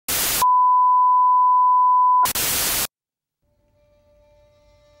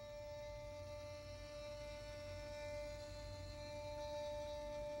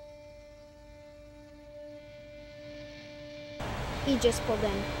he just pulled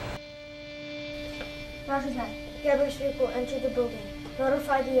in. Roger that. Gabbard's vehicle enter the building.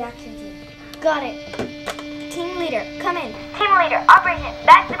 Notify the action team. Got it. Team leader, come in. Team leader, Operation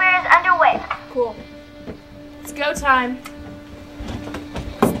Back the Bear is underway. Cool. It's go time.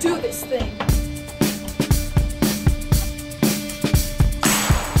 Let's do this thing.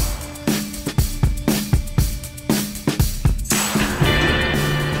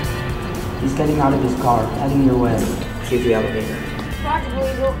 He's getting out of his car, heading your way. Here's the elevator. Roger,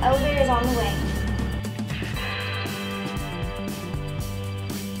 Blue Eagle. Elevator is on the way.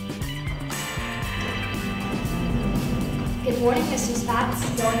 Good morning, Mr. Spatz.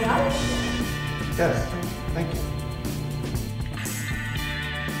 Going up? Yes, thank you.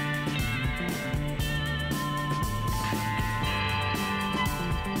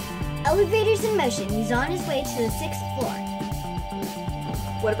 Elevator's in motion. He's on his way to the 6th floor.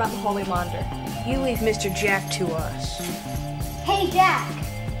 What about the hallway monitor? You leave Mr. Jack to us. Hey, Jack.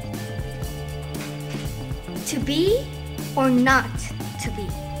 To be or not to be?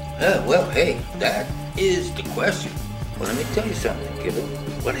 Well, hey, that is the question. Well, let me tell you something, kiddo.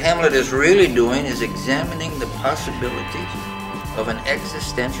 What Hamlet is really doing is examining the possibilities of an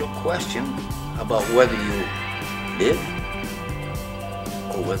existential question about whether you live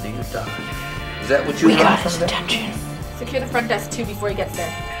or whether you die. Is that what you learned from that? Attention. Secure the front desk too before he gets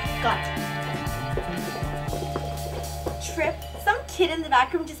there. Got it. Trip, some kid in the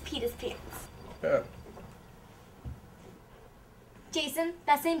back room just peed his pants. Jason,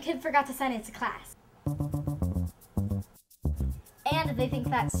 that same kid forgot to sign into class. And they think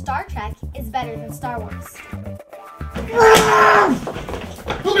that Star Trek is better than Star Wars.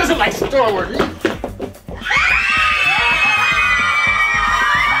 Who doesn't like Star Wars?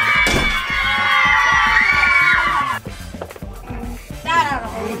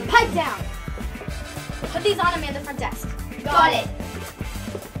 Pipe down! Put these on him at the front desk. Got it.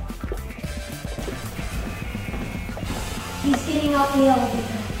 He's getting off the elevator.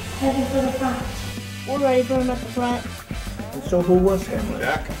 Heading for the front. We're ready for him at the front. And so who was Hamlet?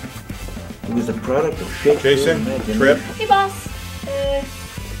 Jack. He was a product of Shakespeare. Jason, imagination. Trip. Hey, boss.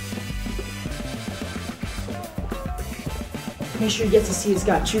 Make sure you get to see his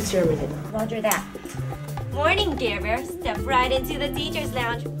God. Choose everything. Roger that. Morning, dear bear. Step right into the teacher's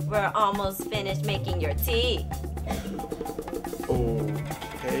lounge. We're almost finished making your tea.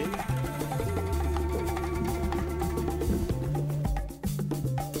 Okay.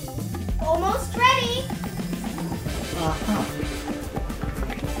 Almost ready.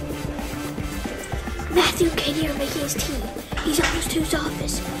 Matthew and Katie are making his tea. He's almost to his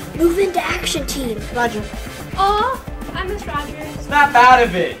office. Move into action, team. Roger. Aw, I miss Roger. Snap out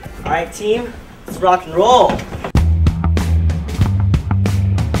of it. All right, team. Let's rock and roll.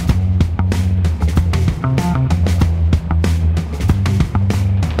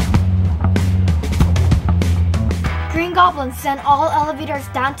 Green Goblin, send all elevators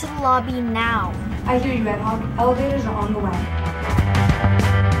down to the lobby now. I hear you, Red Hawk. Elevators are on the way.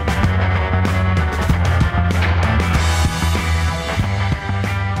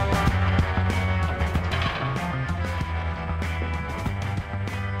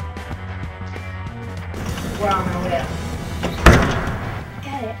 We're on our way up.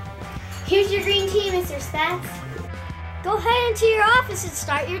 Got it. Here's your green tea, Mr. Spatz. Go head into your office and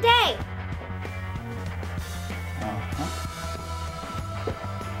start your day.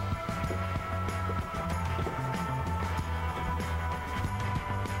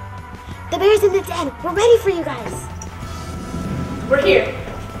 The bear's in the den. We're ready for you guys. We're here.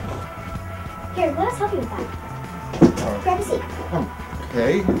 Here, let us help you with that. Grab a seat.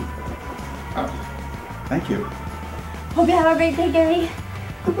 Okay. Thank you. Hope you have a great day, Gary.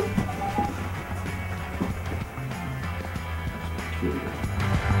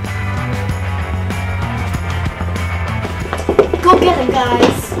 Go get him,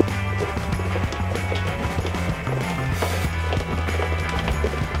 guys.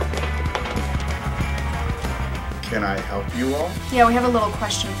 Can I help you all? Yeah, we have a little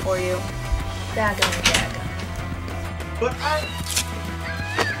question for you. Daggum. But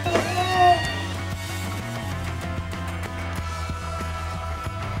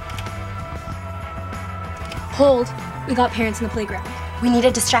Hold. We got parents in the playground. We need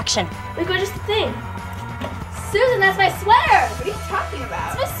a distraction. We go just the thing. Susan, that's my sweater. What are you talking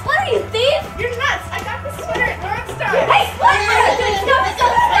about? It's my sweater, you thief. You're nuts. I got this sweater at Lawrence Star. Hey, sweater! Stop it,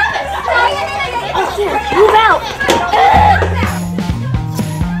 stop it, stop it! Oh, here, move out.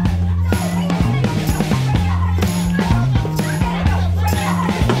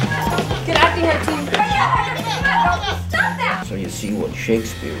 Get out of here, team. Stop that! So you see, what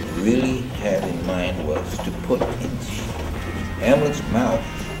Shakespeare really had in mind was to put in Hamlet's mouth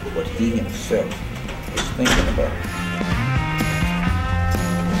is what he himself is thinking about.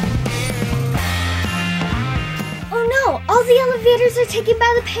 Oh no, all the elevators are taken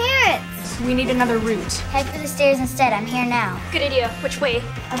by the parents. We need another route. Head for the stairs instead. I'm here now. Good idea. Which way?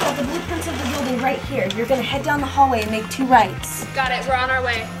 I've got the blueprints of the building right here. You're gonna head down the hallway and make 2 rights. Got it. We're on our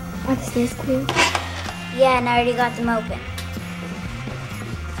way. Are the stairs clear? Yeah, and I already got them open.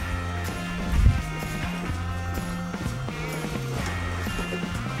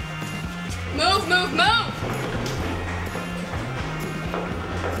 Move, move, move!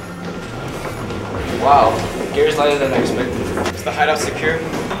 Wow, gear's lighter than I expected. Is the hideout secure?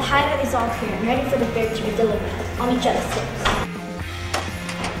 The hideout is all clear and ready for the bear to be delivered. I'll meet you at the stairs.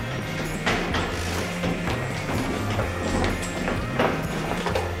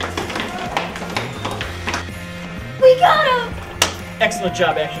 We got him! Excellent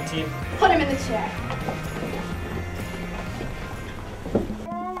job, action team. Put him in the chair.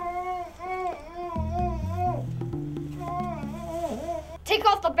 Take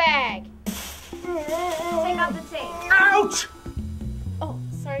off the bag. Take off the tape. Ouch! Oh,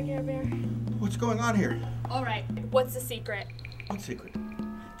 sorry, Care Bear. What's going on here? All right, what's the secret? What secret?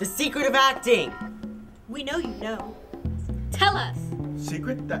 The secret of acting. We know you know. Tell us.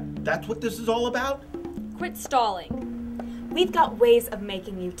 Secret? That's what this is all about? Quit stalling. We've got ways of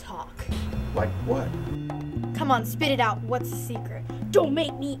making you talk. Like what? Come on, spit it out. What's the secret? Don't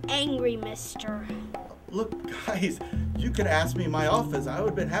make me angry, mister. Look, guys, you could ask me in my office. I would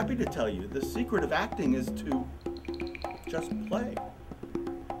have been happy to tell you. The secret of acting is to just play.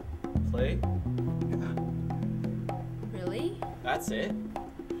 Play? Yeah. Really? That's it.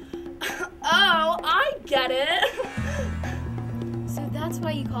 Oh, I get it. So that's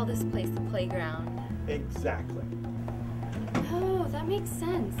why you call this place the playground. Exactly. Oh, that makes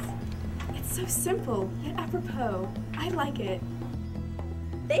sense. It's so simple, yet apropos. I like it.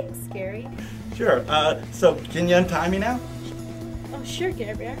 Thanks, Gary. Sure. So can you untie me now? Oh, sure,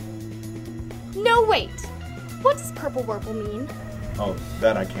 Care Bear. No, wait. What does purple wurple mean? Oh,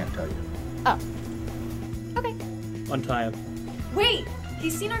 that I can't tell you. Oh. Okay. Untie him. Wait,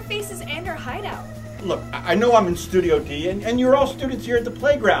 he's seen our faces and our hideout. Look, I know I'm in Studio D, and you're all students here at the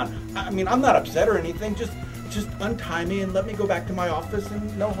playground. I mean, I'm not upset or anything. Just untie me and let me go back to my office,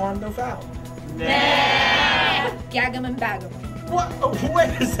 and no harm, no foul. Gag 'em and bag 'em. What? Oh, wait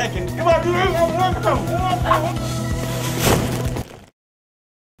a second. Come on.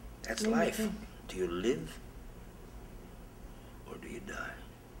 That's life. Do you live or do you die?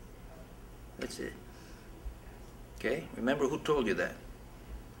 That's it. Okay? Remember who told you that?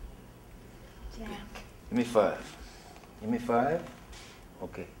 Yeah. Give me 5. Give me 5?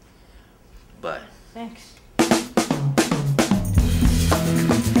 Okay. Bye. Thanks.